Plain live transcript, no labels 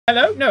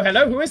Hello? No,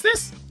 hello. Who is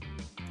this?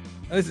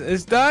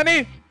 It's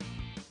Danny.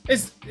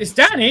 It's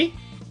Danny?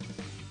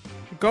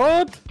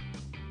 God.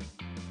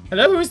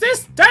 Hello, who is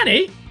this?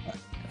 Danny?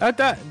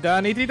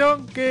 Danny the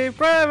donkey,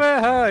 private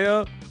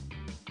hire.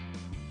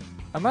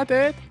 Am I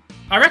dead?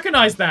 I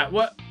recognise that.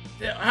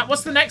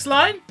 What's the next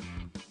line?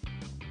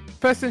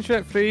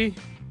 Passenger free.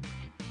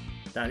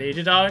 Danny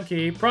the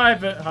donkey,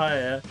 private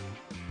hire.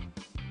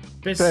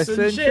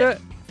 Passenger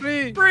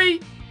free. Free.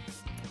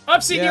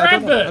 I've seen your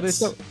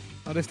adverts.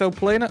 Are they still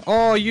playing it?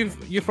 Oh,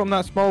 you're from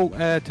that small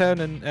town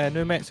in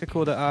New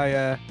Mexico that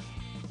I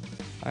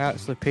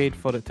actually paid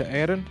for it to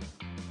Aaron.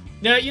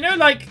 Yeah, you know,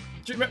 like,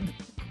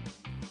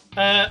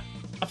 I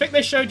think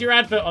they showed your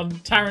advert on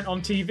Tarrant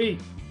on TV.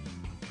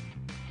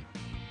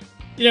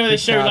 You know, where they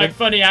show like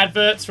funny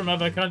adverts from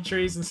other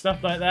countries and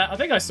stuff like that. I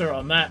think I saw it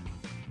on that.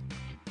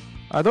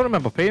 I don't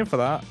remember paying for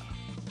that.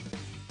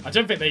 I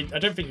don't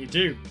think you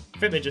do. I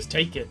think they just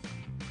take it.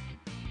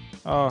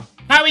 Oh.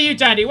 How are you,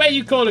 Danny? Where are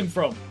you calling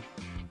from?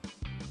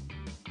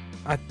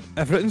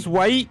 Everything's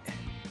white.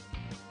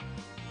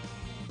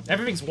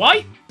 Everything's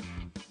white?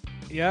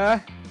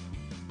 Yeah.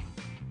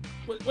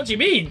 What do you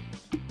mean?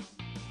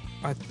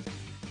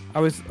 I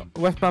was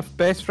with my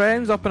best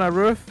friends up on a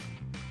roof,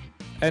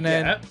 and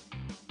then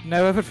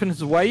now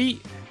everything's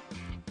white.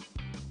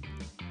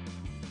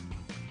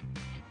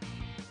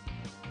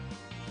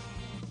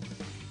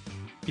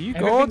 Are you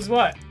God? Everything's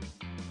what?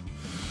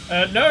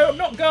 No, I'm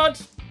not God.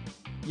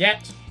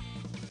 Yet.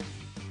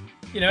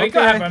 You know, you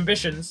gotta have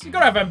ambitions. You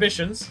gotta have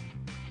ambitions.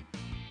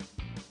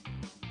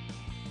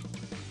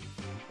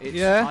 It's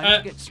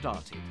time to get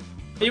started.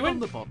 You on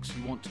the box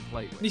you want to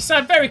play with. You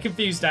sound very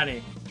confused,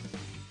 Danny.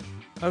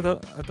 I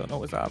don't know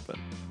what's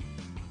happened.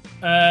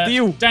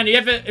 Deal. Danny,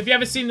 have you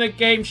ever seen the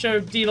game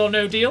show Deal or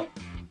No Deal?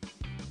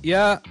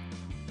 Yeah.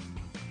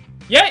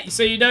 Yeah.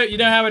 So you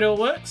know how it all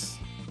works.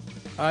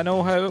 I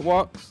know how it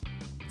works.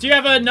 Do you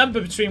have a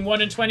number between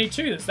 1 and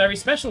 22 that's very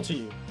special to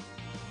you?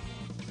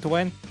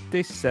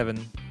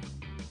 27.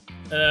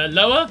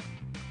 Lower?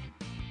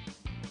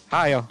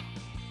 Higher.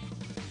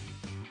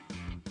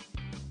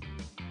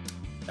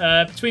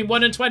 Between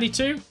 1 and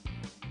 22?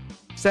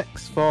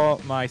 6 for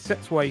my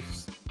 6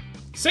 wives.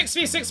 6 for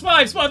your 6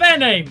 wives? What are their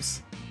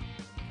names?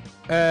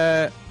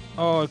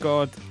 Oh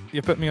God,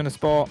 you put me on the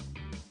spot.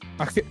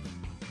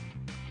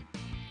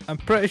 I'm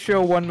pretty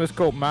sure one was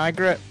called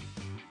Margaret.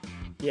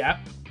 Yeah.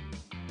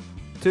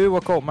 2 were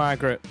called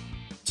Margaret.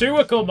 2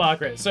 were called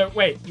Margaret. So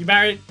wait, you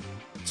married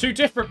 2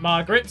 different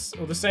Margarets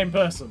or the same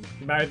person?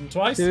 You married them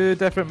twice? 2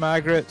 different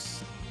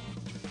Margarets.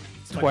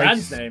 That's my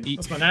nan's name.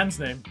 That's my nan's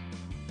name.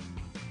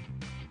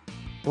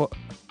 What?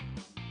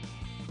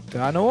 Do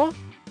I know her?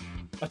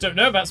 I don't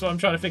know. That's what I'm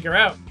trying to figure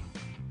out.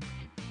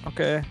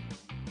 Okay.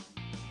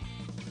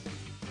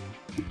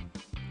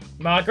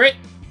 Margaret.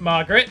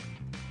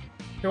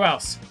 Who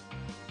else?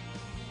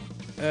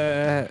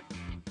 I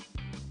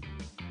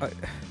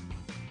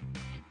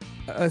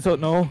don't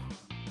know.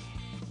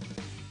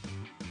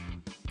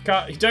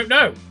 You don't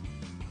know?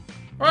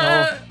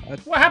 No,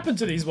 what happened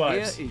to these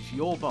wives? Here is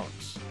your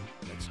box.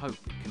 Let's hope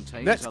it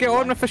contains. Let's get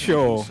on with the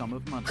show. Sum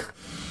of money.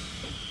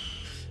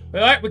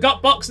 Alright, we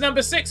got box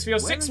number 6 for your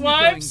 6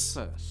 wives.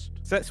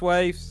 6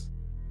 wives.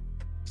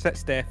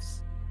 6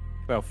 deaths.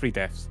 Well, 3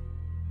 deaths.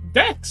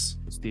 Deaths?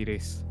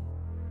 Mysterious.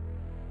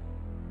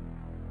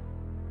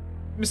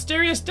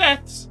 Mysterious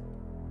deaths?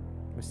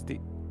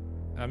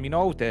 I mean,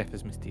 all death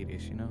is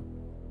mysterious, you know?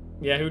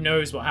 Yeah, who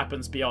knows what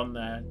happens beyond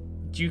there.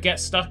 Do you get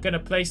stuck in a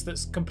place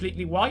that's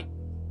completely white?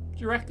 Do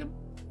you reckon?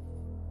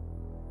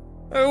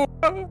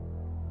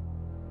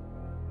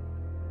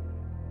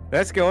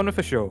 Let's get on with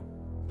the show.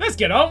 Let's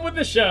get on with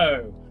the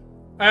show.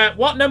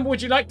 What number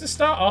would you like to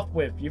start off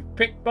with? You've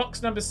picked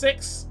box number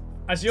 6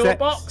 as your 6.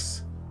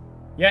 box.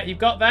 Yeah, you've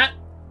got that.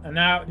 And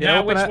now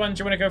which one do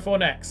you want to go for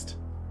next?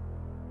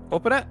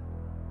 Open it.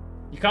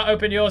 You can't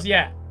open yours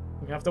yet.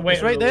 You have to wait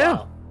It's right a little there.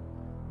 while.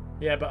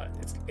 Yeah, but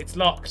it's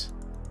locked.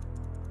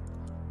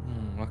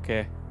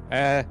 Okay.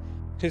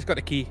 Who's got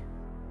the key?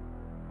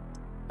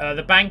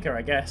 The banker,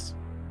 I guess.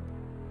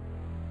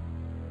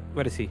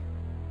 Where is he?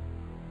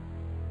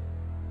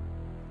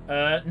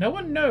 No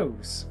one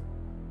knows.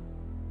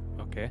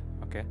 Okay.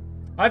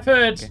 I've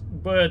heard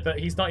word that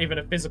he's not even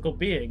a physical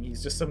being.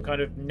 He's just some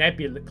kind of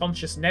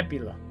conscious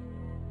nebula.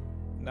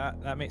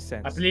 That makes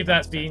sense. I believe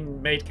that's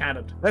been made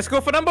canon. Let's go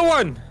for number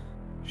 1.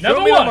 Number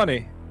Show me 1. the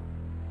money.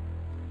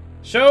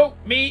 Show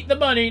me the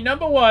money.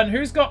 Number 1.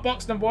 Who's got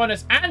box number 1?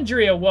 It's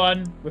Andrea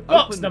 1 with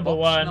box number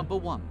 1. Number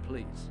 1,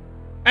 please.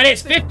 And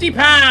it's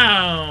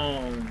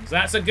 £50.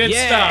 That's a good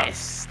start.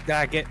 Yes. Do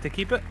I get to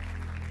keep it?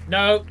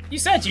 No, you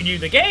said you knew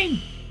the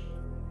game.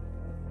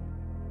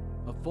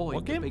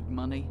 Avoid the big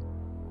money.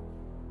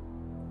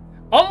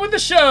 On with the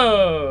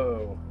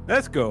show.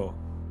 Let's go.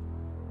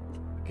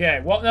 Okay,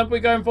 what number are we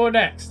going for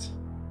next?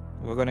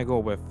 We're going to go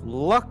with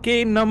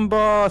lucky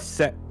number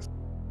 6.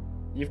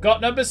 You've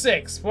got number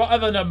 6. What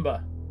other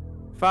number?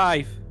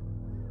 5.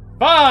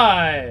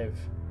 5.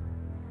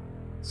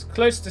 It's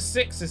close to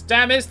 6 as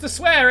damn is the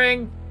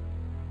swearing.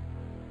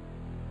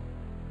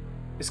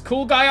 It's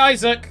cool guy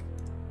Isaac.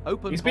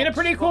 Open He's been a box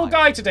pretty cool 5.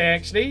 guy today,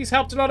 actually. He's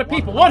helped a lot of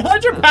people.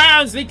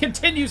 £100! And he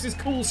continues his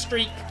cool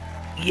streak.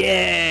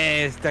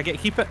 Yes! Did I get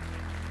to keep it?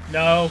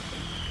 No.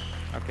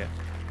 Okay.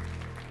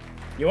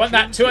 You want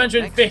that Choose your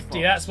next 250.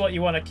 box. That's what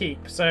you want to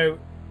keep. So,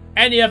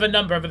 any other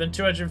number other than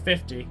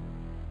 250,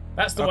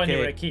 that's the one you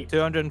want to keep.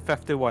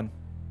 251.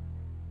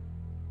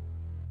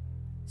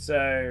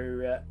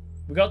 So,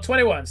 we got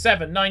 21,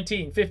 7,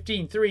 19,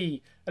 15,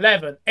 3,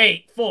 11,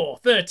 8, 4,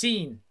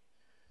 13,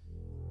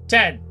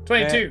 10,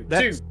 22,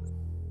 2,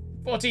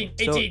 14,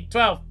 18,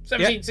 12,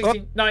 17,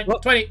 16, 9,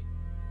 20.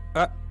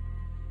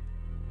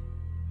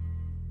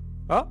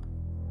 Oh.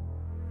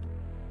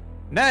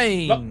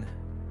 9.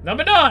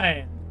 Number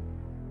 9.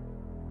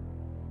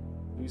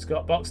 Who's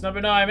got box number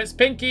 9? It's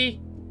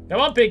Pinky.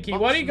 Come on, Pinky.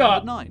 Box what do you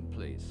got? number 9,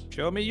 please.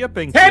 Show me your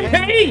pinky.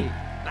 10p!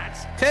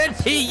 That's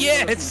 10p,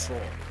 yes!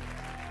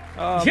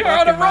 Oh, You're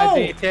back on a in my roll.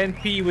 day,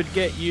 10p would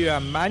get you a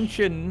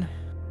mansion.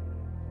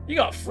 You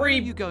got Where are free.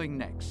 you going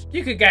next?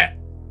 You could get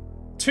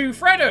 2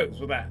 Freddos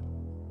with that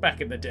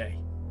back in the day.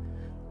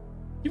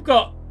 You've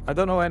got I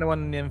don't know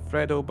anyone named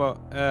Fredo, but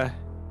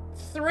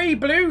 3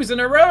 blues in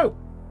a row.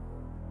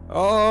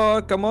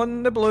 oh, come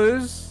on, the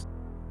blues.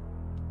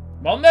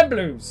 Come on then,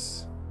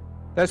 blues.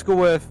 Let's go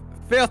with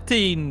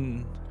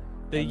 13.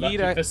 The Unlucky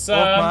year for of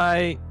some.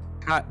 my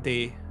cat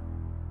day.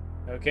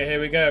 Okay,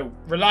 here we go.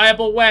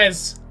 Reliable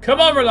Wes.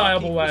 Come on,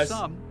 Reliable Lucky for Wes.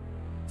 some,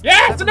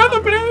 Yeah, it's another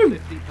blue.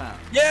 £750.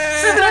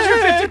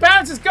 Yeah!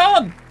 £750 is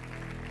gone.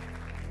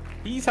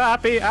 He's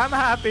happy. I'm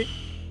happy.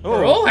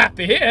 We're Oh, all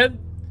happy here.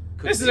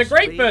 Could This is a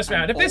great be first an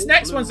round. If this all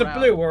next blue one's a round?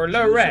 blue or a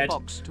low Choose red,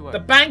 box to the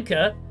open.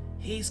 banker,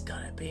 he's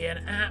gonna be an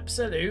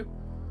absolute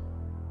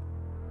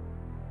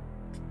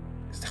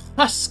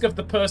husk of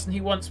the person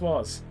he once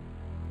was,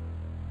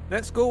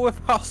 let's go with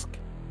Husk.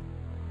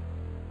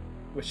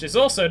 which is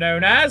also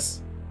known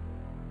as,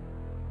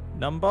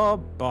 Number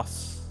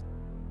bus.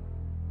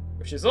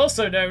 which is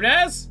also known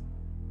as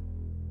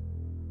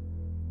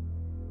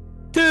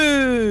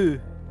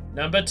 2.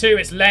 number 2.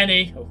 It's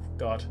Lenny. Oh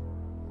God.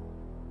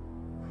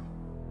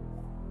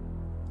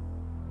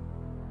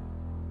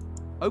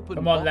 Open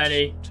Come on, box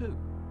Lenny. 2.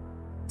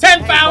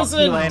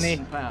 10,000. Lenny.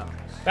 £1,000.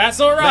 That's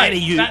all right. Lenny,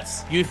 you,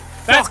 that's you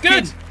that's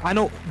fucking, good. I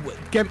know.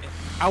 Give me,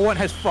 I want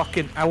his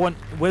fucking. I want.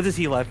 Where does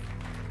he live?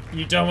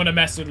 You don't want to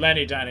mess with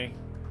Lenny, Danny.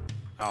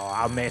 Oh,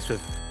 I'll mess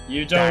with.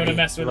 You don't want to Danny,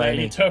 mess with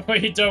Lenny.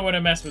 Lenny. You don't want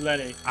to mess with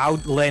Lenny. I'll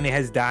Lenny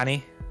his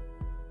Danny.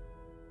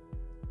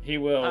 He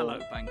will. Hello,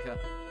 banker.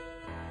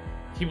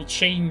 He will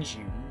change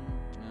you.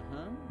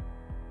 Uh-huh.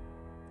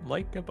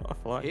 Like a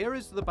butterfly. Here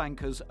is the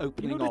banker's You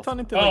opening know they offer. turn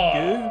into like goo.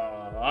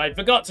 Oh, I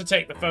forgot to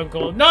take the phone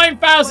call. Well, are you ready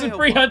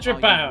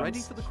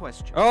 £9,300. for the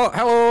question? Oh,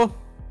 hello.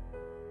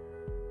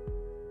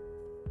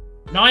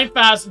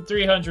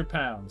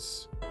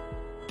 £9,300.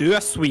 Do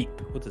a sweep.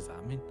 What does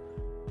that mean?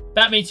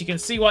 That means you can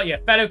see what your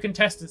fellow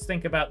contestants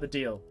think about the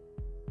deal.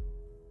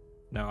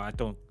 No, I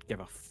don't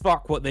give a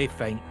fuck what they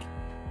think.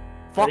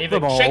 Fuck They either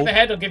them all. shake their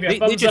head or give you a They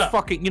thumbs just up.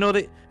 fucking. You know,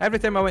 every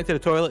time I went to the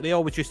toilet, they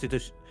always used to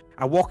just.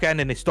 I walk in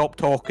and they stop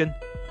talking.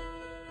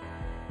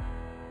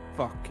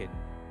 Fucking.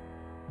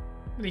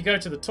 When you go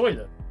to the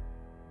toilet.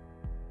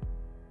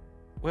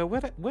 Well,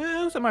 where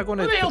else am I going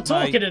to? What are they all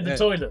talking in the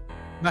toilet?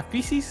 My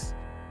feces?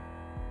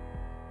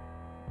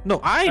 No,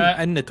 I'm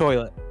in the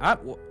toilet.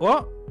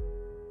 What?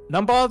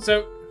 Number?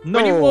 So, No.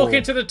 when you walk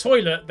into the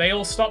toilet, they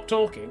all stop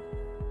talking.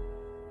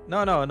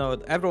 No.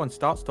 Everyone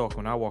starts talking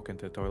when I walk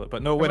into the toilet.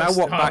 But no, when I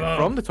Everyone walk back start-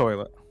 from the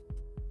toilet.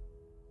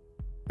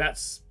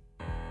 That's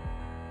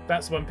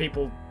when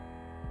people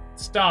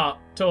start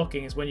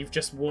talking, is when you've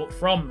just walked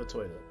from the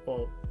toilet.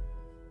 Or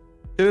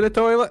To the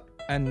toilet.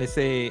 And they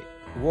say,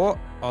 what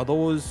are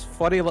those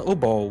furry little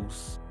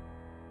balls?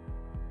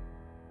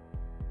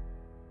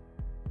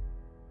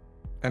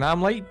 And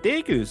I'm like,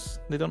 degus.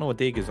 They don't know what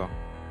degus are.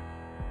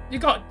 you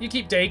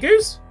keep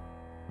degus?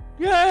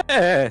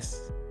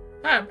 Yes.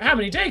 How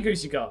many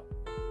degus you got?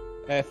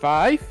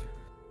 5.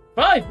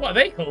 5? What are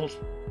they called?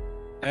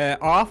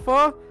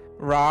 Arthur,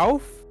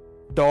 Ralph,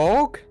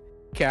 Dog,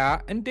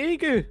 Cat, and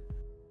Degu.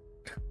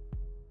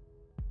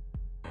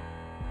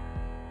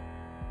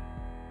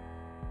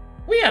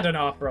 We had an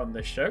Arthur on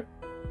this show.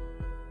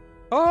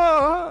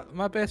 Oh,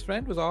 my best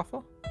friend was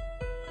Arthur.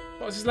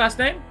 What was his last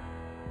name?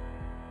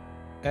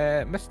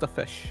 Mr.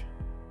 Fish.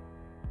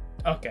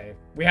 Okay,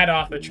 we had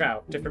Arthur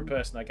Trout. Different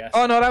person, I guess.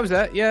 Oh no, that was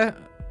it. Yeah,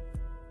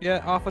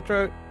 Arthur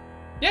Trout.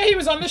 Yeah, he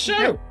was on the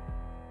show.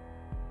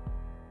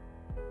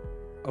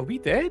 Are we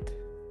dead?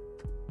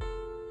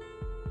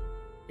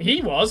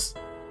 He was.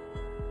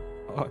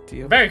 Oh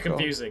dear. Very God.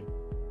 confusing.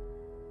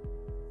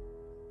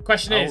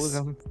 Question I is,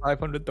 owe them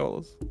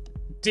 $500.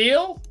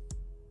 deal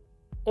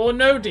or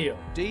no deal?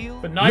 Deal.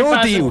 For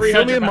No deal.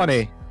 Show me the £9,300.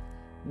 money.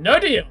 No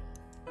deal.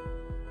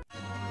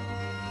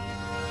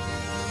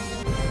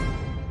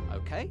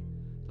 Okay,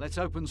 let's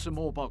open some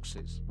more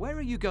boxes. Where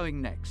are you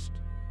going next?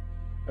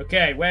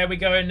 Okay, where are we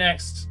going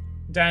next,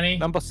 Danny?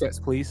 Number 6,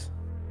 please.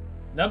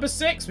 Number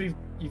 6.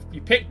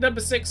 You picked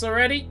number 6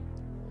 already.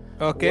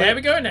 Okay. Where are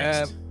we going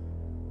next?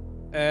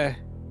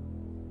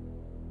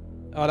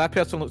 Oh, that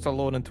person looks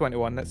alone in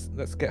 21.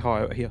 Let's get her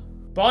out of here.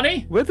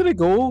 Bonnie? Where do they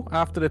go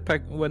after they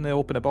pick when they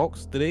open a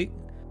box? Do they?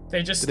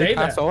 They just Do stay they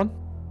pass there. on?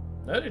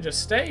 No, they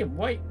just stay and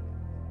wait.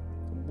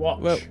 Watch.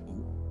 Well,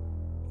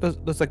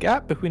 there's a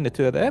gap between the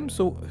two of them.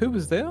 So who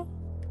was there?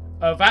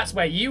 Oh, that's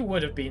where you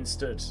would have been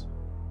stood.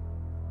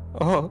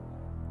 Oh,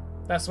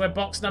 That's where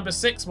box number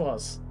 6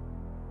 was.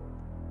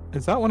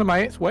 is that one of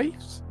my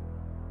ex-wives?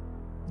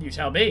 You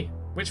tell me.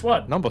 Which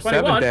one? Number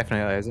 21? 7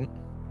 definitely isn't.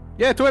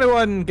 Yeah,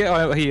 21. Get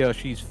out of here.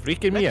 She's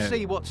freaking me Let's out.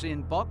 see what's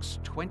in box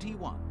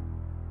 21.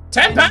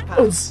 £10!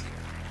 £10.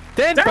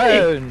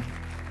 Danny!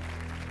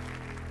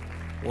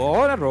 Well,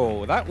 on a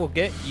roll. That will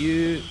get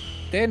you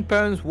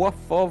 £10 worth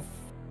of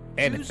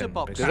anything.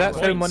 box Because that's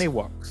how points. money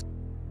works.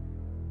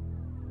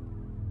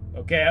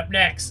 Okay, up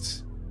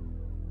next.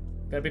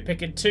 Gonna be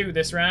picking 2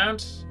 this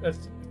round.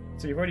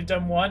 So you've already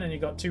done 1 and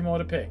you've got 2 more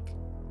to pick.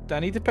 Do I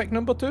need to pick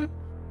number 2?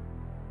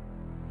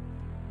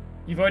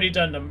 You've already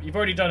done them. You've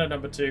already done a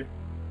number 2.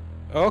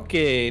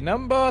 Okay,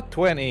 number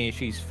 20.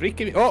 She's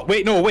freaking me. Oh,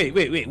 wait, no,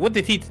 wait. What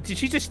did he... Did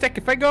she just stick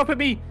a finger up at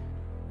me?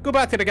 Go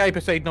back to the guy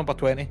beside number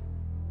 20.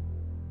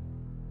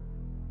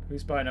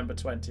 Who's by number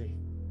 20?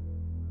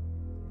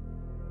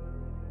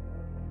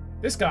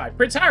 This guy,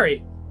 Prince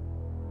Harry.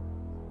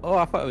 Oh,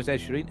 I thought it was Ed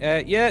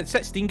Sheeran. Yeah,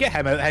 16. Get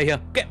him out of here.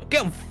 Get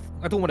him.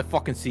 I don't want to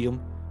fucking see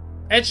him.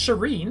 Ed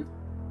Sheeran.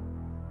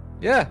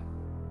 Yeah.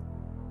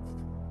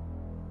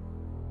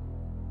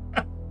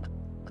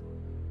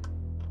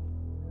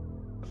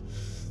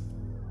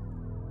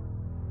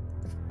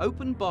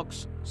 Open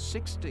box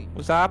 16.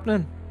 What's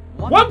happening?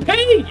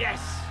 1p! Yes!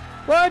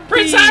 What?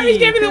 Prince Harry's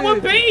giving it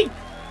 1p!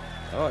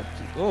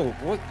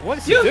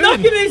 What's he You're doing?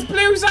 knocking these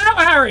blues out,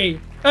 Harry!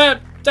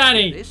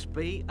 Danny. This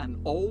be an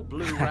all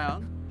blue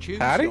round. Choose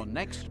Harry? your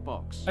next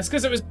box. That's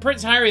because it was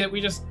Prince Harry that we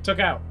just took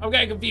out. I'm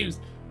getting confused.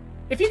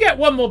 If you get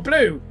 1 more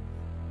blue,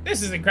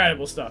 this is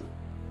incredible stuff.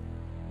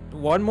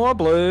 One more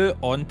blue,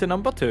 on to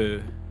number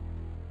 2.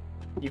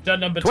 You've done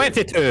number 2.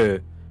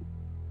 22.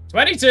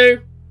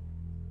 22.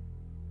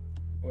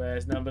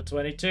 Where's number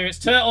 22? It's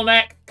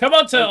Turtleneck. Come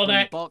on, Open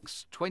Turtleneck.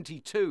 box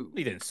 22.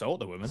 He didn't insult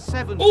the woman.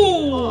 75.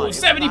 Ooh,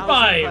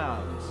 75.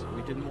 £1,000.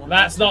 We didn't want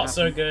That's that to not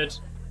so happen. good.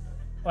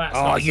 That's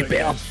Oh, not you so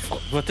better.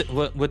 good. What did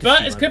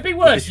But she it want? could be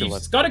What did worse. she You've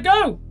want? got to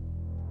go.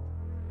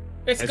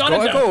 It's It's gotta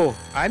gotta go. go.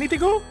 I need to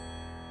go.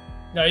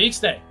 No, you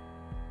stay.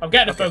 I'm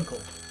getting a phone call.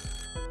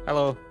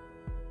 Hello.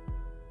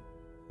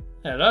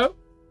 Hello?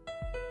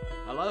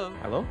 Hello?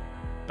 Hello.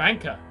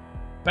 Banker.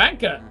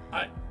 Banker.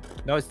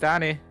 No, it's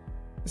Danny.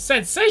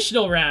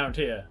 Sensational round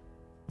here.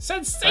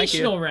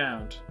 Sensational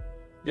round.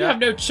 You Yeah. have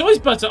no choice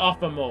but to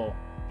offer more.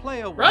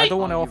 Player one, Right? I don't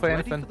wanna are you offer ready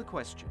anything. for the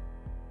question?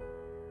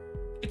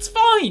 It's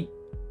fine.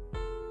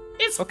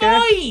 It's Okay.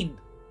 fine.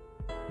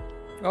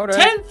 All right.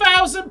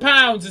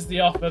 £10,000 is the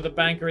offer the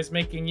banker is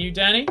making you,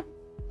 Danny.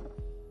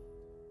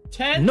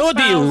 No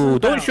deal.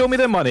 Don't £10,000. show me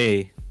the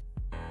money.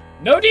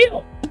 No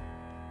deal.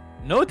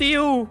 No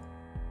deal.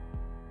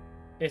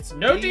 It's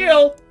no Deal.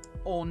 deal.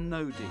 Or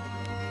no deal?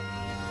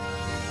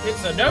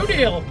 It's a no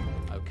deal.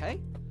 Okay.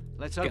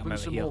 Let's Get him open out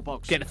of some here. more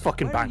boxes. Get the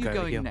fucking Where bank are you out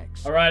of going here.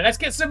 next? All right, let's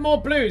get some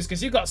more blues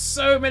because you've got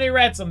so many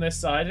reds on this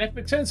side, and if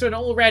it turns to an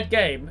all-red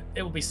game,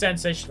 it will be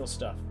sensational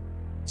stuff.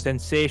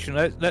 Sensation.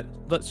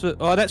 Let's.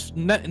 Oh, that's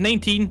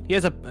 19. He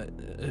has a.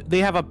 They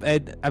have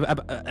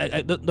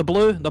the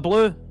blue. The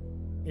blue.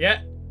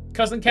 Yeah,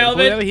 cousin Get the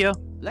blue Calvin. over here.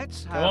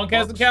 Let's Go have on,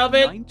 Cousin box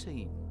Calvin.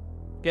 19.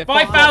 Get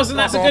 5,000.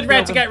 That's a fuck good off,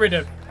 red to Calvin. get rid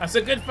of. That's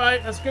a good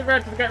fight. That's a good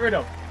red to get rid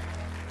of.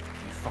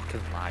 You fucking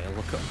liar!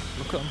 Look at him.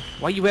 Look at him.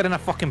 Why are you wearing a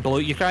fucking blue?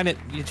 You're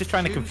just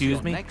trying to Choose confuse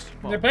your me. next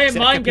They're box. playing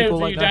Sick of mind games people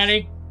with like you, this.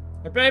 Danny.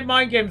 They're playing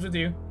mind games with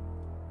you.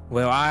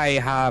 Well, I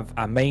have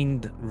a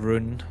mind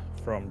rune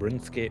from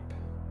RuneScape.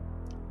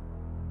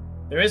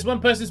 There is one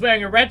person who's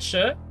wearing a red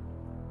shirt.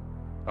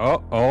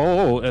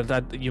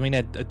 You mean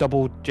a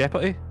double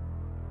jeopardy?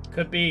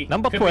 Could be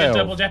Number could 12. be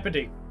a double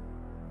jeopardy.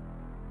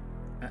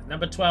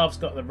 Number 12's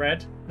got the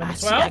red. Number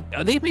 12.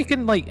 Are they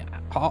making like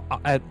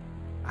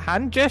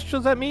hand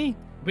gestures at me?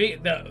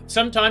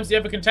 Sometimes the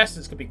other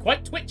contestants can be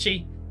quite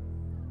twitchy.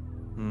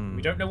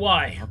 We don't know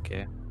why.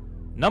 Okay.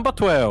 Number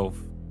 12.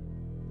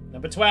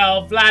 Number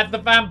 12, Vlad the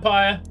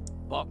Vampire.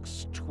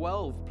 Box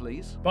 12,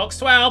 please. Box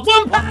 12,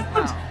 £1.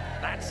 Wow,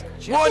 that's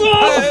just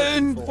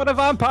 £1 for the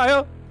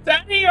vampire.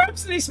 Danny, you're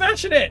absolutely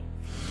smashing it.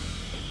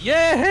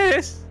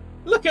 Yes.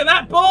 Look at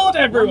that board, one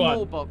everyone.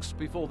 more box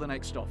before the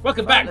next offer.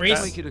 Welcome back, Let's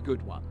Reese. make it a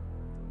good one.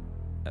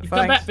 You've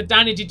come back for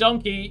Danny D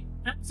Donkey,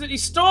 absolutely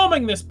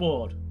storming this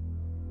board.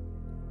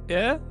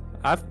 Yeah,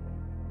 I've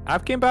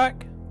came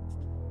back.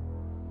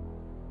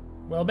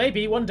 Well,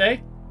 maybe one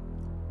day,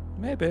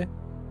 Maybe.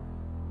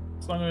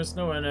 as long as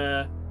no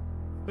one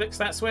flicks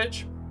that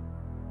switch.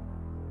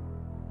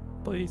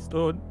 Please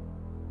don't.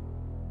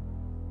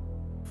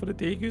 For the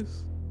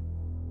degus.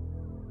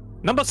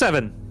 Number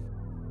 7.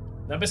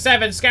 Number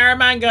 7,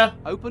 Scaramanga.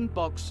 Open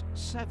box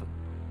 7.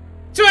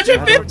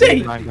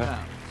 250. Manga.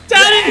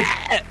 Danny,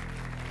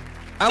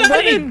 I'm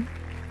Danny! winning.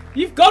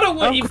 you've got to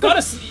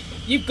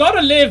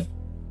live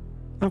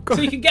I'm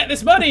so you can get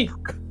this money.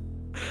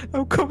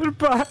 I'm coming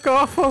back,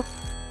 Arthur.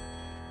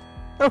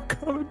 I'm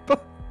coming back.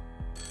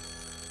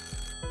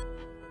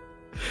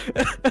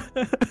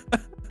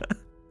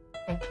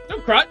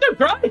 Don't cry, don't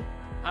cry.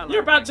 Hello.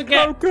 You're about to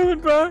get... I'm coming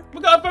back. We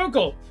got a phone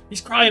call.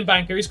 He's crying,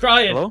 Banker. He's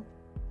crying. Hello?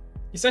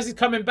 He says he's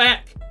coming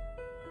back.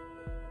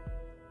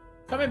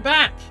 Coming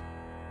back.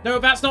 No,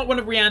 that's not one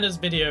of Rihanna's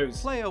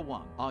videos. Player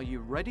 1, are you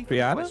ready for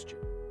Rihanna? the question?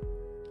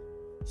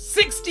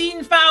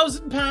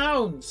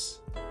 £16,000.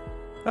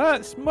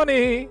 That's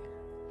money.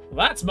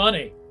 Well, that's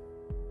money.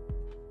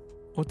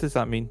 What does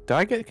that mean? Do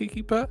I get to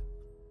keep it?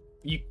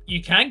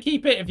 You can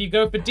keep it if you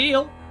go for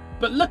deal.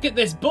 But look at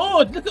this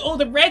board. Look at all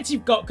the reds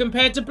you've got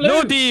compared to blues.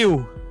 No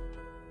deal.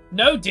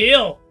 No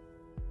deal.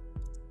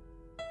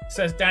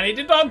 Says Danny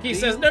the Donkey.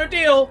 Says no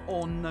deal.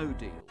 Or no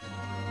deal?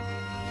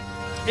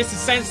 It's a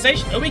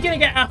sensation. Are we going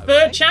to get our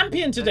third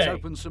champion today? Let's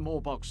open some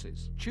more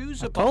boxes.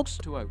 Choose a hope. box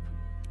to open.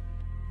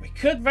 We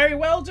could very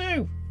well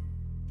do.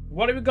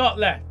 What have we got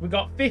left? We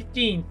got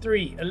 15,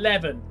 3,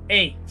 11,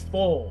 8,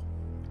 4,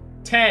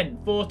 10,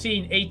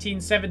 14,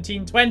 18,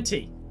 17,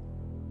 20.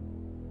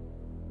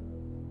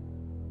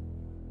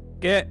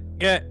 Get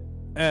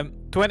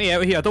 20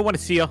 out of here. I don't want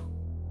to see her.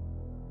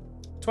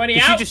 20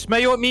 Did out? she just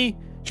smile at me?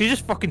 She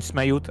just fucking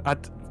smiled.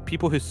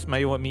 People who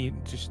smile at me,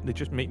 they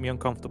just make me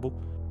uncomfortable.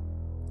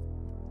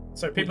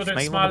 So people What are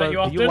don't you smile smiling at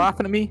you about?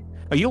 often? Are you laughing at me?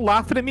 Are you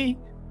laughing at me?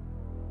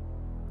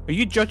 Are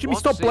you judging me?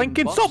 What's Stop in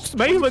blinking. box Stop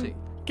smiling. 20?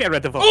 Get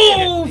rid of her.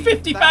 Oh,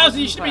 50,000.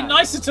 You should be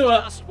nicer to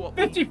her. That's what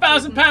we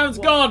 £50,000 didn't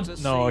gone. want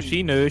to No, see.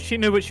 she knew. She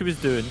knew what she was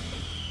doing.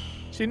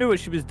 She knew what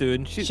she was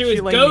doing. She was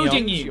lined me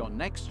goading up. you. Your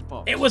next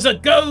box. It was a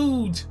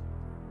goad.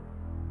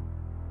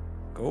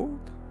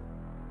 Gold?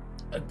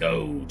 A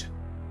goad.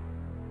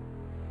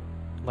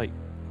 Like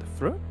the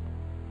fruit?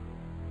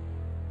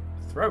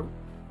 Throat.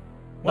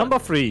 Number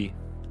 3.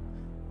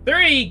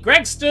 3,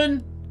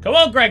 Gregston. Come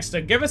on,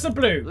 Gregston. Give us a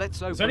blue.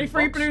 Let's open There's only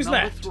 3 box blues number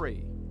left.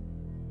 3.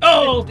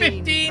 Oh,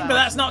 15, but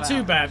that's not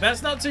too £15,000. bad.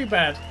 That's not too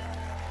bad.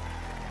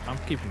 I'm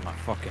keeping my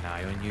fucking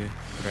eye on you,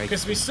 Greg.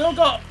 Because we still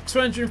got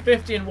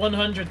 250 and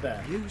 100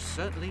 there. You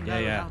certainly know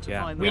Yeah, how to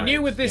yeah. find the We knew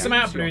reds. with this Choose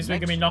amount of your blues we we're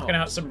going to be next knocking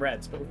out box. some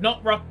reds, but we've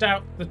not rocked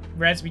out the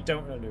reds we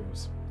don't want to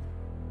lose.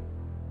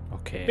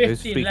 Okay, 15,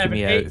 who's freaking 11,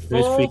 me 8, out? 4.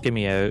 Who's freaking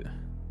me out?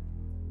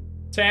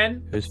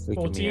 10, Who's freaking me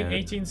 14, out?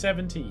 18,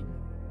 17.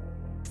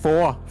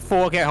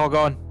 4. Get her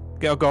gone.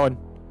 Get her gone.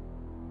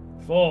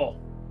 4.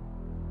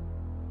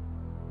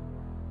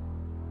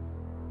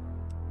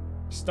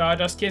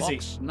 Stardust Kizzy.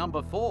 Box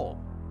number 4.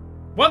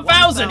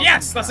 1,000!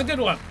 Yes, that's a good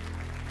one.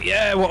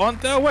 Yeah, we're on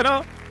to a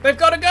winner. They've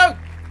got to go.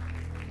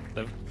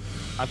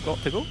 I've got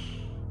to go.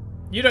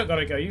 You don't got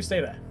to go. You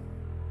stay there.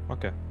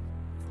 Okay.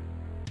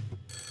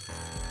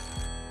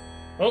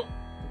 Oh,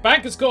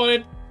 banker's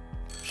calling.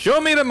 Show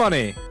me the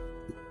money.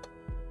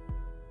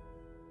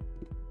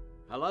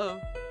 Hello?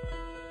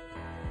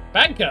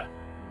 Banker.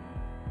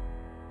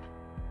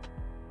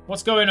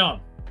 What's going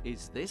on?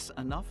 Is this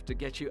enough to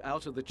get you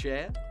out of the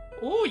chair?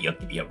 Oh, you're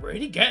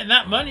really getting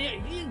that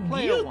money.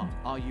 Player 1,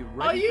 are you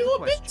ready Are you for a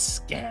the bit question?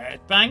 scared,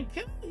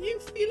 Banker? Are you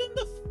feeling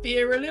the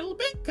fear a little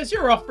bit? Because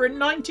you're offering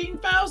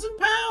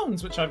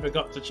 £19,000, which I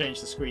forgot to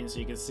change the screen so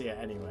you can see it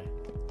anyway.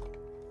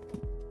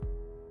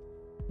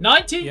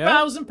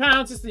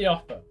 £19,000 is the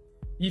offer.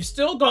 You've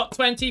still got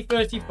 20,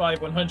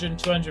 35, 100, and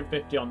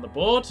 250 on the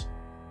board.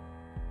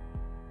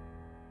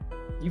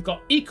 You've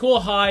got equal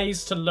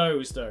highs to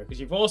lows, though,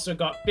 because you've also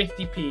got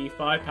 50p,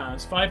 £5,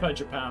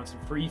 £500,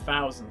 and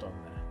 3,000 on there.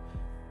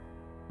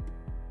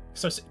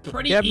 So it's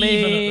pretty Give even at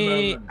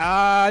me the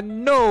moment.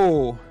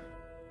 no.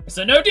 It's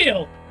a no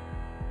deal.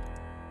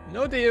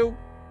 No deal.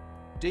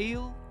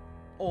 Deal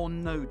or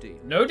no deal?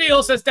 No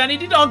deal, says Danny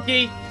the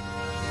Donkey.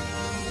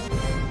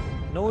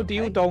 No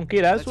deal, Okay,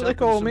 donkey. That's let's what they open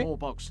call some me. more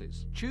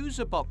boxes. Choose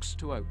a box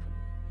to open.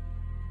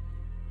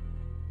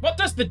 What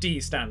does the D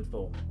stand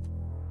for?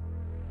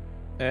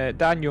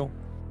 Daniel.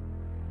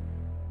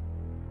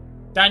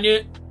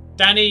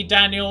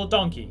 Daniel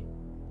Donkey.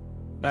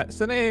 That's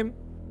the name.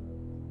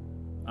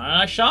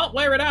 I shan't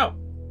wear it out.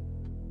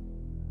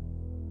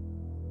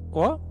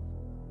 What?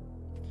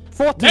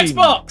 14. Next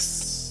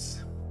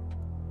box.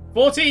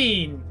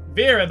 14.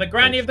 Vera, the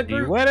granny of the You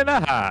group. wearing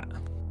a hat.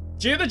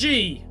 G the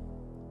G.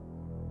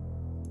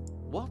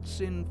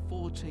 What's in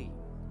 14?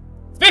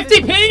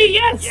 50p,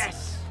 yes!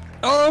 Yes!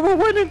 Oh, we're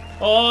winning.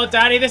 Oh,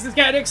 Danny, this is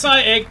getting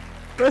exciting.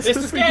 This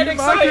is for getting you,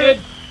 exciting. Margaret.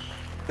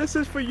 This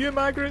is for you,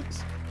 Margaret.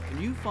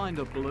 Can you find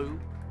a blue?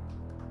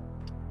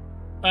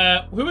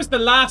 Who was the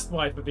last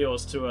wife of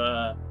yours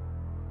to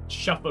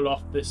shuffle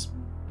off this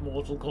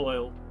mortal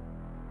coil?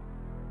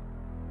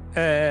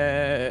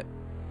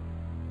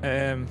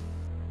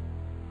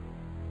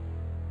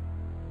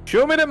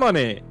 Show me the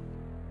money.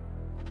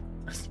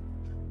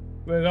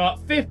 We got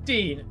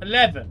 15,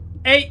 11,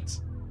 8,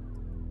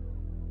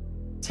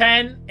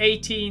 10,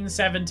 18,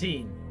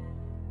 17.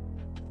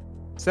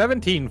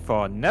 17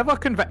 for never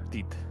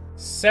convicted.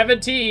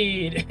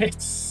 17.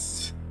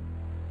 It's...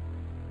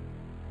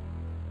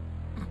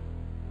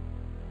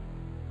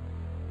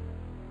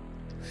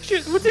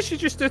 What did she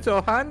just do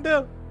to her hand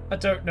there? I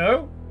don't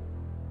know.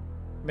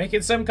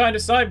 Making some kind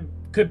of sign.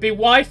 Could be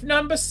wife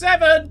number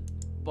 7.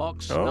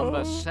 Box Oh.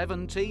 number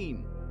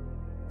 17.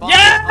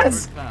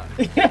 Yes!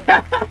 £500.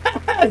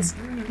 Yes!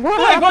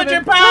 What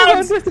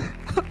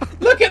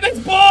 £500! Look at this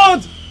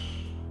board!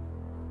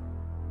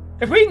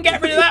 If we can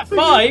get rid of that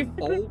 5,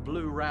 All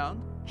blue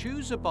round.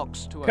 Choose a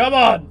box to come open.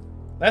 on!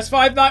 Let's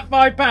find that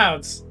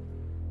 £5.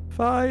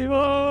 5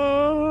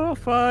 oh,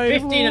 5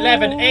 15,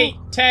 11, 8,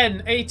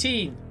 10,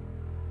 18.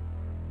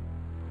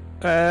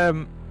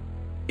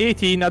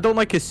 18. I don't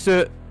like his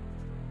suit.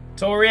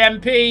 Tory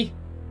MP.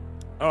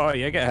 Oh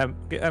yeah, get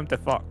him to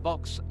fuck.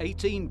 Box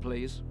 18,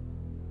 please.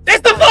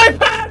 It's the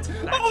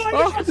 £5! Oh my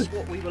God! That's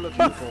what we were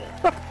looking for.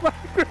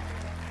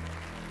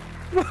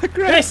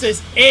 This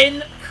is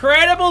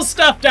incredible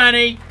stuff,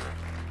 Danny.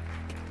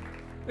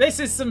 This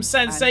is some And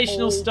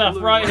sensational all stuff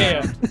blue right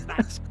here. round.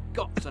 That's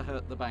got to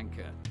hurt the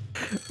banker.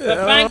 The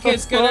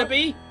banker's gonna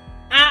be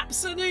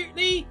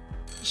absolutely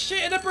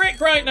shitting a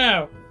brick right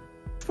now.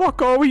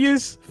 Fuck all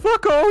yous.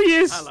 Fuck all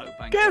yous. Hello,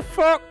 banker. Get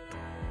fucked.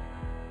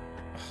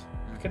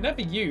 I can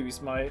never use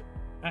my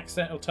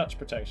accidental touch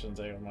protection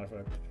thing on my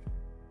phone.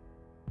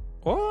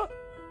 What?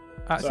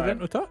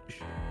 Accidental touch?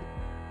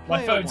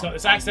 My Player phone's one, got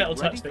this are you accidental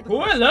ready touch for thing. the Oh,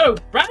 question? hello,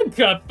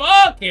 banker.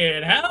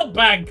 Fucking hell,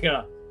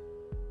 banker.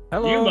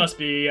 Hello. You must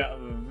be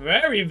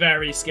very,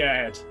 very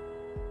scared.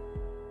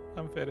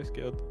 I'm very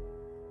scared.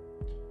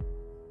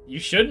 You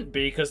shouldn't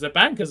be, because the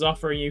banker's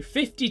offering you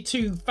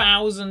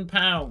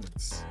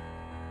 £52,000.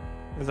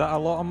 Is that a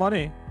lot of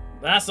money?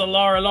 That's a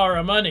lot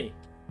of money.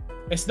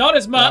 It's not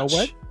as much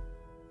win?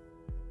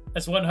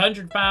 as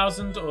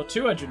 100,000 or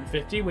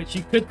 250, which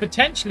you could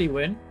potentially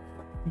win.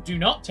 Do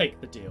not take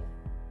the deal.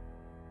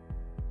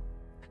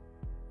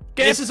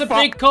 This is a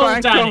big call,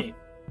 banker. Danny.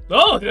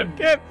 Oh,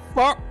 Get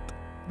fucked.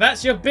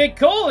 that's your big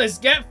call, is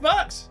get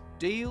fucked.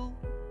 Deal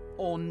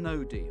or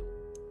no deal?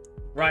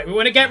 Right, we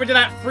want to get rid of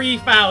that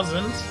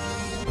 3,000.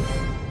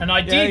 And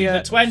ideally Yeah.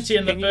 the 20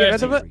 and the Can you get rid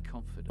 30. of it? Very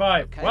confident.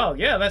 Right, Okay. well,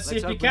 yeah, let's see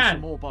if you open some can.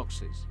 more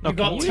boxes. No, You've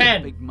got can you?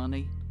 10, Big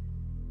money.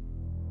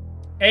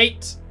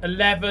 8,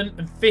 11,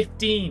 and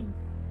 15.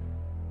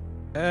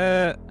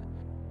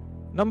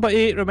 Number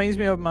 8 reminds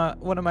me of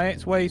one of my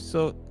ex-wives,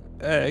 so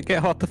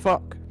get her to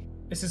fuck.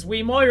 This is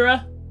Wee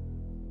Moira.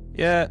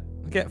 Yeah,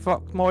 get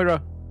fucked,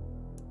 Moira.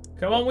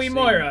 Come on, Wee Box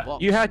Moira.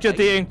 box You had your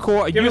day in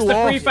court. Give you us the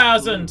lost.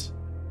 3,000.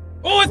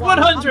 Oh, it's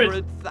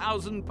 100.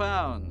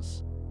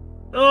 £100,000.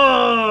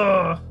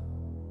 Oh.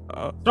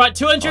 Oh. Right,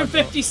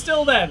 250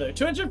 still there, though.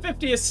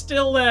 250 is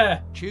still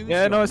there. Choose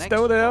Yeah, your no, it's next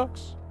still there.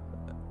 box.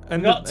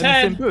 And We got the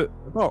same 10. boot,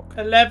 the box.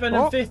 11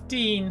 and What?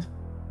 15.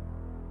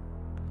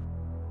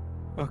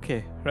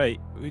 Okay, right.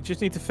 We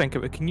just need to think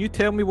of it. Can you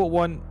tell me what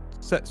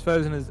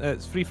 6,000 is?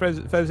 It's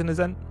 3,000 is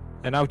in,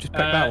 and I'll just pick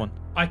that one.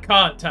 I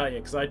can't tell you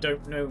because I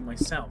don't know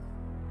myself.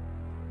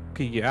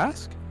 Can you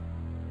ask?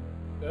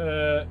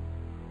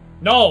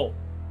 No.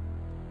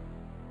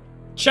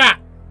 Chat.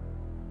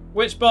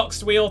 Which box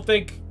do we all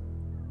think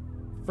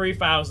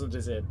 3,000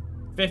 is in?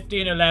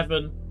 15,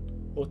 11,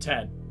 or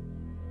 10?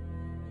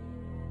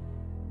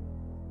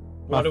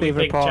 My What do we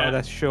favourite think, part chat? of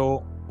this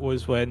show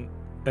was when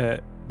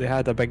they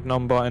had a big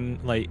number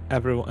and like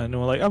everyone, and they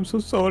were like, "I'm so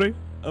sorry,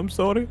 I'm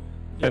sorry,"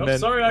 Yeah, and I'm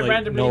sorry, I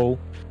randomly- no,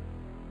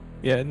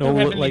 yeah, no, No looked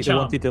heavenly like they charm.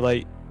 wanted to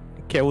like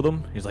kill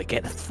them. He was like,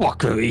 "Get the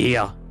fuck out of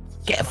here!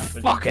 Get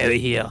the fuck out of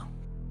here!"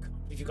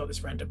 If you got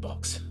this random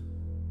box.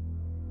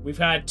 We've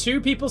had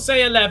 2 people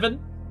say 11.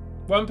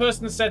 1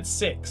 person said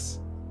 6.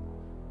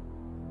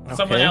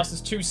 Someone Okay. else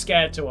is too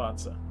scared to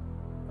answer.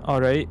 All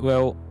right.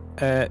 Well,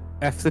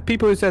 if the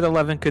people who said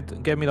 11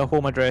 could give me the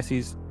home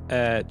addresses,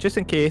 just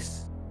in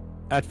case,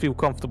 I'd feel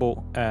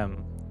comfortable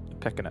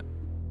picking it.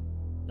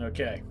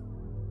 Okay.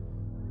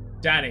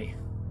 Danny,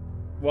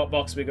 what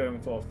box are we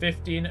going for?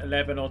 15,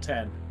 11, or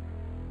 10?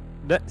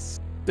 Let's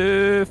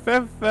do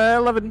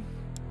 11.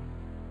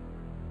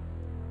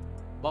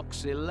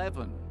 Box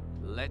 11.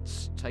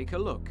 Let's take a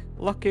look.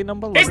 Lucky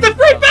number It's 11.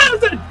 the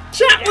 3,000!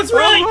 Chat was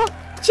right!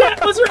 Chat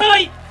was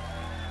right!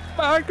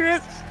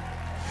 Margaret.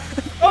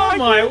 Oh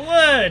my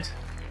word!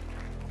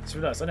 Just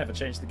realised I never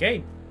changed the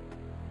game.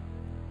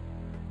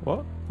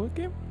 What? What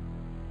game?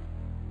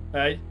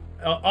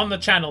 On the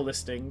channel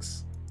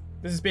listings,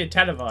 this is being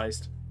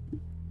televised.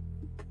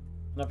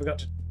 And I forgot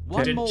to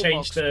One didn't more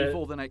change box the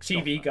before the next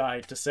TV offer.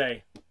 guide to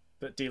say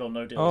that Deal or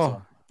No Deal is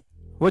Oh.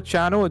 What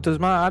channel? Does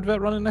my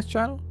advert run in this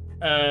channel?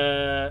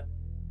 on.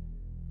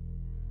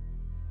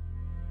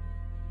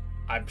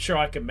 I'm sure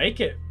I can make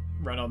it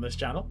run on this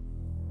channel.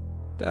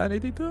 Danny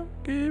the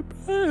Donkey.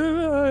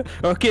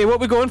 Okay, what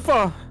we going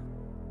for?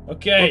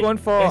 Okay, We're going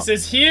for- this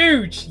is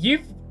huge.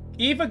 You've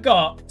either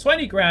got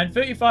 20 grand,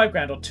 35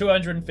 grand, or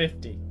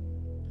 250.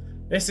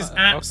 This is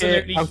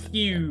absolutely I'll-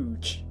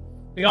 huge.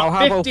 We I'll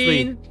got have all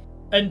three. 15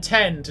 and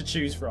 10 to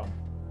choose from.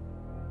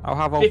 I'll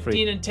have all 15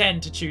 three. and 10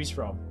 to choose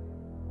from.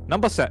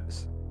 Number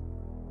 6.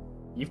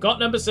 You've got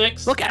number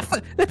 6. Look at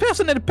the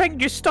person in the pink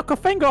just stuck a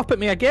finger up at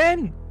me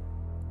again.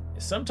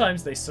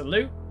 Sometimes they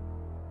salute.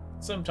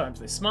 Sometimes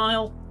they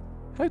smile.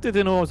 How did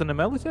they know I was in the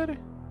military?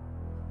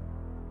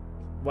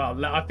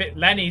 Well, I think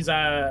Lenny's.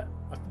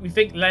 We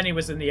think Lenny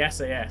was in the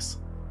SAS.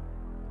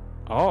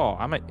 Oh,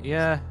 I might.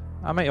 Yeah.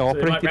 I might So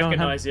they might operate on him.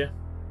 recognise you.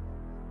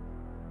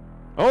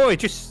 Oh, he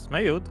just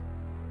smiled.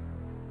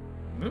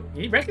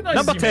 He recognises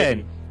Number you. 10.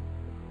 Maybe.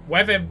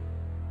 Whether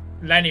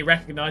Lenny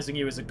recognising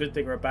you is a good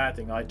thing or a bad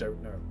thing, I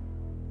don't know.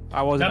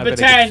 I wasn't Number a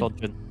very 10. good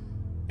surgeon.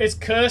 It's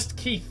Cursed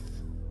Keith.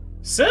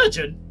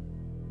 Surgeon?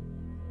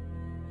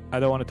 I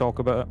don't want to talk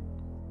about it.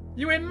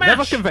 You in MASH?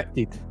 Never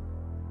convicted.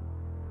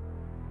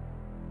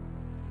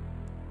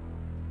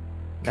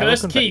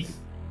 Cursed Keith.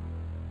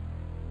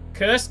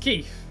 Cursed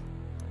Keith.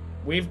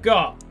 We've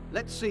got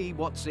Let's see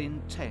what's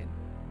in 10.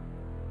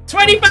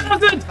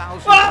 20,000!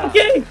 Oh,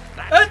 Keith!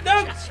 No!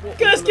 That's what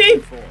Cursed we were looking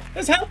Keith for.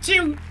 has helped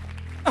you!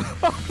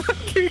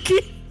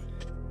 Kiki.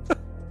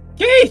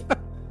 Keith!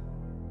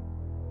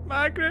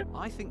 Margaret.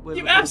 I think we're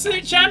You looking absolute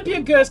at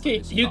champion, you Cursed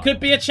this Keith! You time. could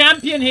be a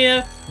champion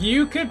here!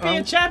 You could be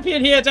a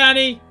champion here,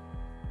 Danny!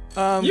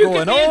 I'm You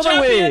going could be a all the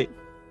way. champion!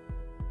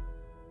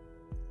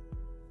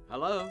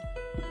 Hello?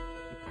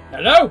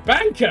 Hello,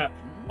 banker!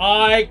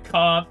 I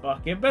can't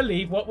fucking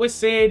believe what we're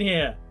seeing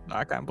here.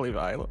 I can't believe it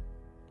either.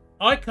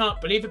 I can't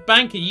believe it,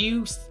 banker.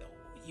 You're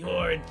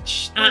an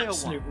Player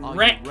absolute one, are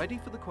wreck. you ready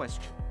for the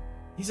question?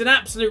 He's an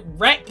absolute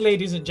wreck,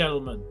 ladies and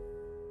gentlemen.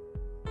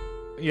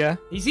 Yeah.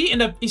 He's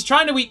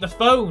trying to eat the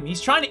phone.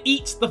 He's trying to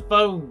eat the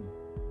phone.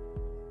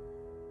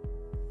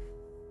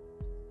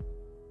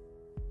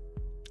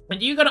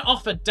 And you're going to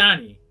offer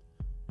Danny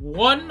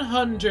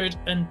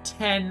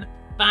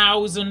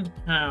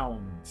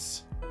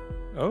 £110,000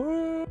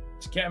 Oh.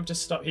 to get him to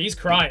stop. He's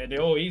crying.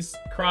 Oh, he's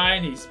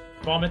crying. He's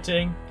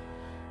vomiting.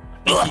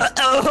 I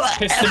think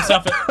he's pissed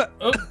himself at...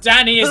 Oh,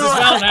 Danny is as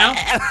well now.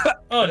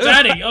 Oh,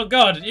 Danny. Oh,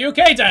 God. Are you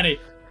okay, Danny?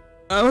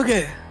 I'm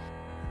okay.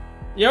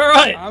 You're all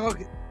right. I'm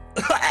okay.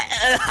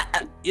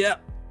 Yeah.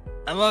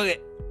 I'm okay.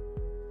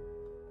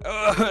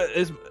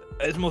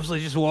 It's mostly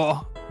just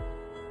water.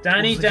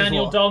 Danny Mostly just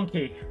Daniel water.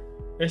 Donkey.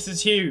 This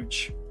is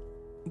huge.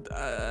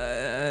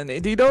 Okay.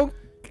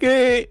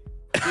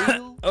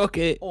 Deal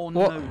Okay. or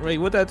What? no Right,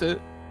 what did I do?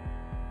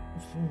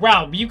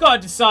 Well, you've got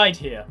to decide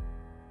here.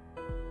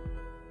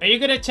 Are you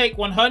going to take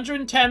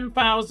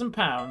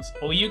 £110,000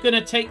 or are you going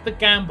to take the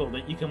gamble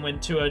that you can win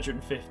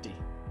 250?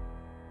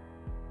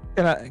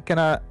 Can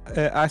I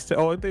ask the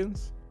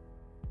audience?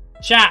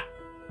 Chat.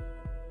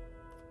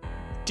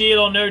 Deal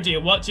or no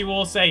deal? What do you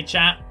all say,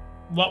 chat?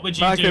 What would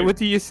you Margaret, do? what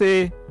do you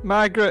say?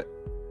 Margaret,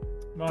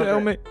 Margaret, tell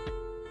me.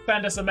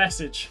 Send us a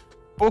message.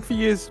 Both of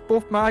yous,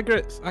 both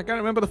Margarets. I can't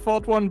remember the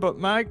third one, but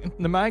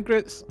the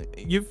Margarets.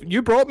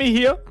 You brought me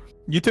here.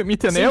 You took me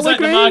to an Seems early like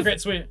the grave.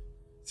 Margarets were.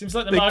 Seems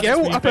like the The Margarets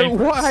were guilt your about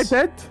what I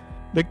favourites. did.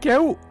 The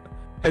guilt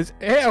has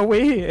ate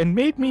away and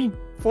made me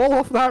fall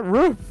off that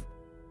roof.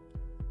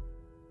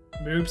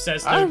 Moob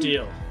says no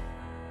deal.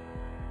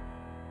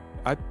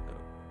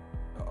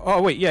 Oh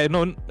wait, yeah,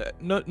 no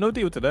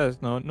deal to this.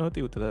 No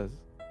deal to this.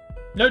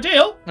 No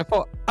deal? I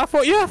thought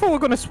we were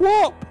gonna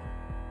swap.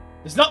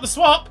 It's not the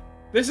swap.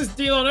 This is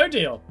deal or no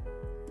deal.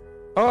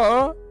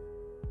 Uh-uh.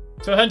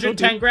 So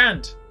 110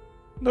 grand.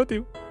 No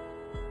deal.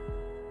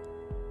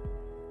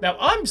 Now,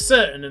 I'm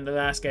certain in the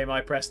last game I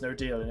pressed no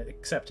deal and it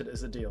accepted it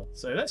as a deal.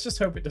 So let's just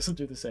hope it doesn't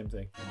do the same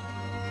thing.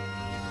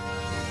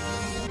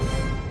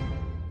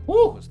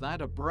 Woo! Was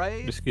that a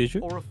brave Excuse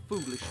you? or a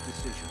foolish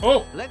decision?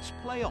 Oh! Let's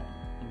play on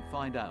and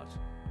find out.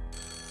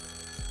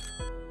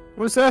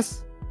 What's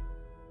this?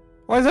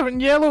 Why is everything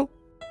yellow?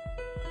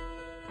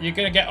 You're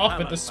going to get offered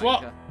Hello, the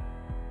swap. banker.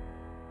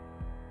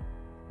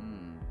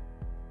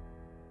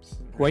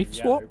 Wife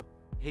Yeah, swap?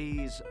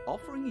 He's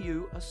offering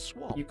you a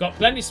swap. You've got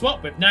plenty to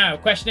swap with now.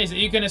 Question is, are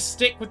you going to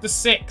stick with the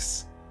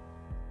 6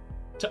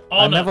 to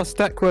I honour never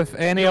stick with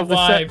any your of the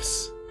wives?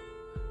 six.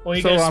 Or are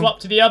you So, going to swap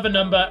to the other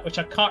number, which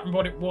I can't remember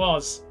what it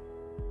was?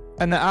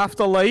 In the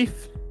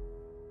afterlife,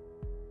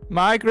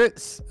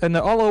 Margaret's and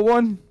the other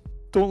one,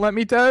 don't let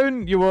me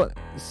down. You were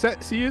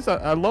 6 years.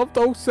 I loved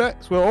all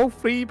 6. We're all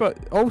 3, but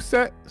all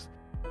 6.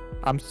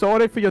 I'm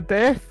sorry for your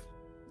death,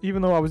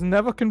 even though I was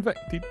never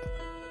convicted.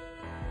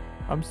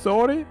 I'm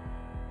sorry.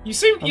 You're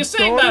saying that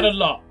sorry. a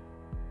lot.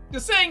 You're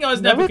saying I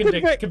was never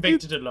Never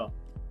convicted a lot.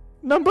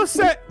 Number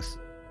 6.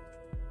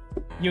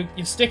 You're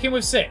sticking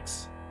with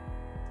 6.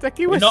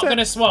 Sticky You're with not 6. going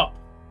to swap.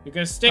 You're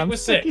going to stick I'm with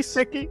sticky, 6.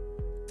 sticky.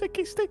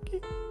 Sticky,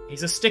 sticky.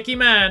 He's a sticky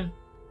man.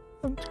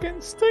 I'm just getting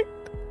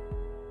sticked.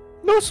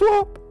 No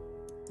swap.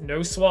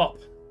 No swap.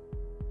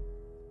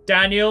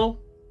 Daniel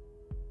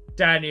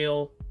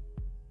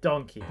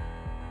Donkey.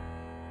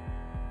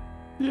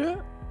 Yeah.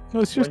 No,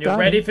 it's just When you're Danny.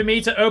 ready for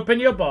me to open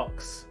your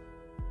box.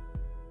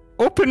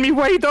 Open me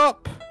wide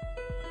up.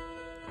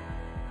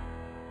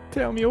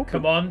 Tell me open.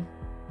 Come on.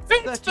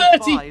 It's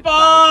 35,000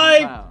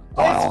 35! pounds.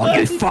 Oh,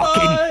 you 35!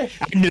 fucking...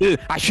 I knew.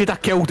 I should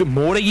have killed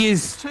more of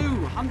yous.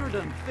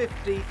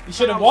 250,000 You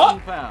should have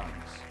what? pounds.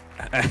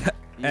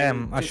 You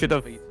I should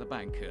didn't have beat the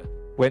banker.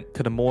 went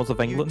to the moors of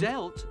You England.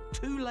 dealt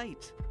too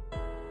late.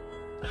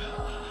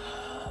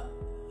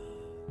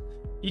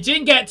 You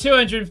didn't get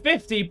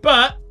 250,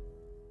 but...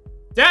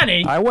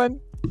 Danny, I win.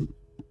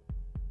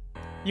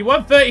 you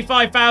won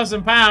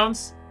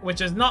 £35,000, which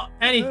is not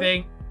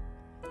anything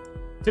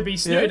to be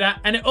snooted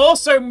at, and it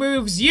also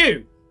moves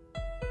you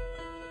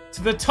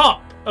to the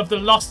top of the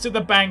loss to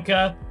the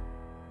banker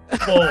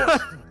board.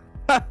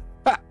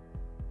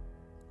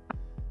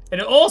 And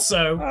it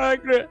also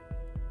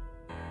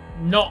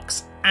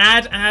knocks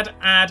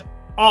add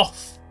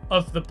off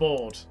of the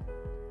board.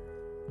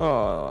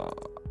 Oh.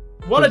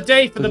 What a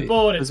day for the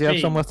board it's Does he have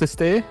been. somewhere to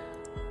stay?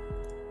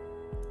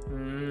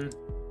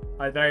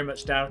 I very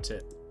much doubt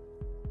it.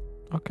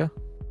 Okay.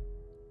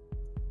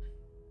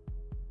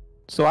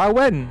 So I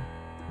win.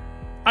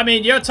 I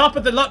mean, you're top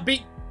of the lot.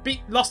 Beat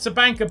lost to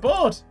banker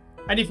board,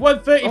 and you've won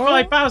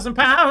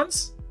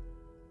 £35,000.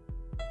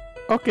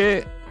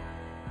 Okay.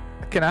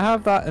 Can I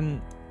have that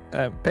in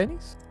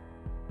pennies?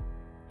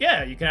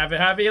 Yeah, you can have it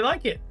however you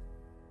like it.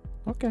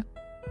 Okay.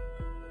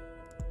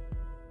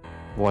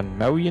 1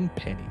 million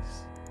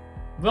pennies.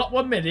 Not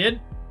 1 million,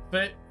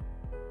 but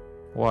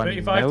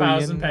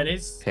 35,000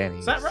 pennies.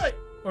 Is that right?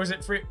 Or is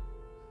it free?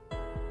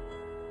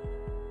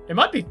 It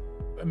might be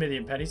 1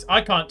 million pennies.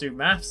 I can't do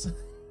maths.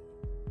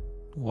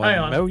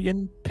 1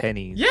 million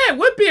pennies. Yeah, it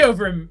would be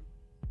over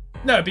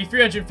no, it'd be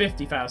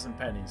 350,000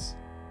 pennies.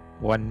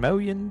 1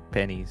 million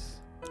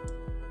pennies.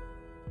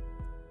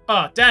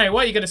 Oh, Danny,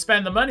 what are you going to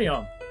spend the money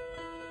on?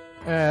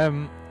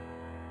 I'm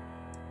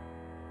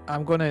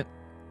gonna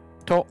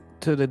talk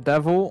to the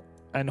devil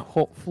and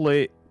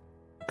hopefully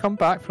come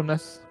back from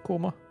this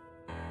coma.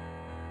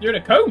 You're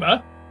in a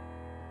coma?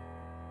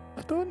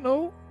 I don't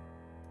know.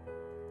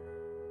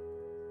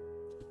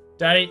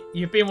 Daddy,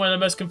 you've been one of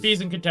the most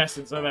confusing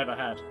contestants I've ever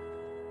had.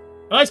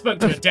 I spoke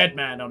to a dead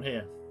man on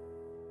here.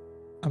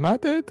 Am I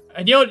dead?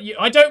 And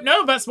I don't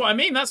know, that's what I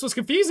mean. That's what's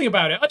confusing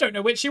about it. I don't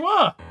know which you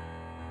are.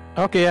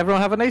 Okay,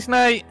 everyone have a nice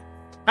night.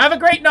 Have a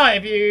great night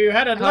if you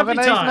had a lovely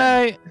time. Have a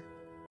nice night.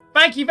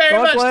 Thank you very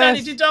much, bless.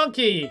 Danny the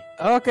Donkey.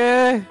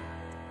 Okay.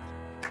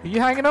 Are you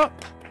hanging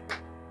up?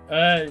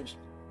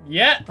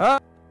 Yeah.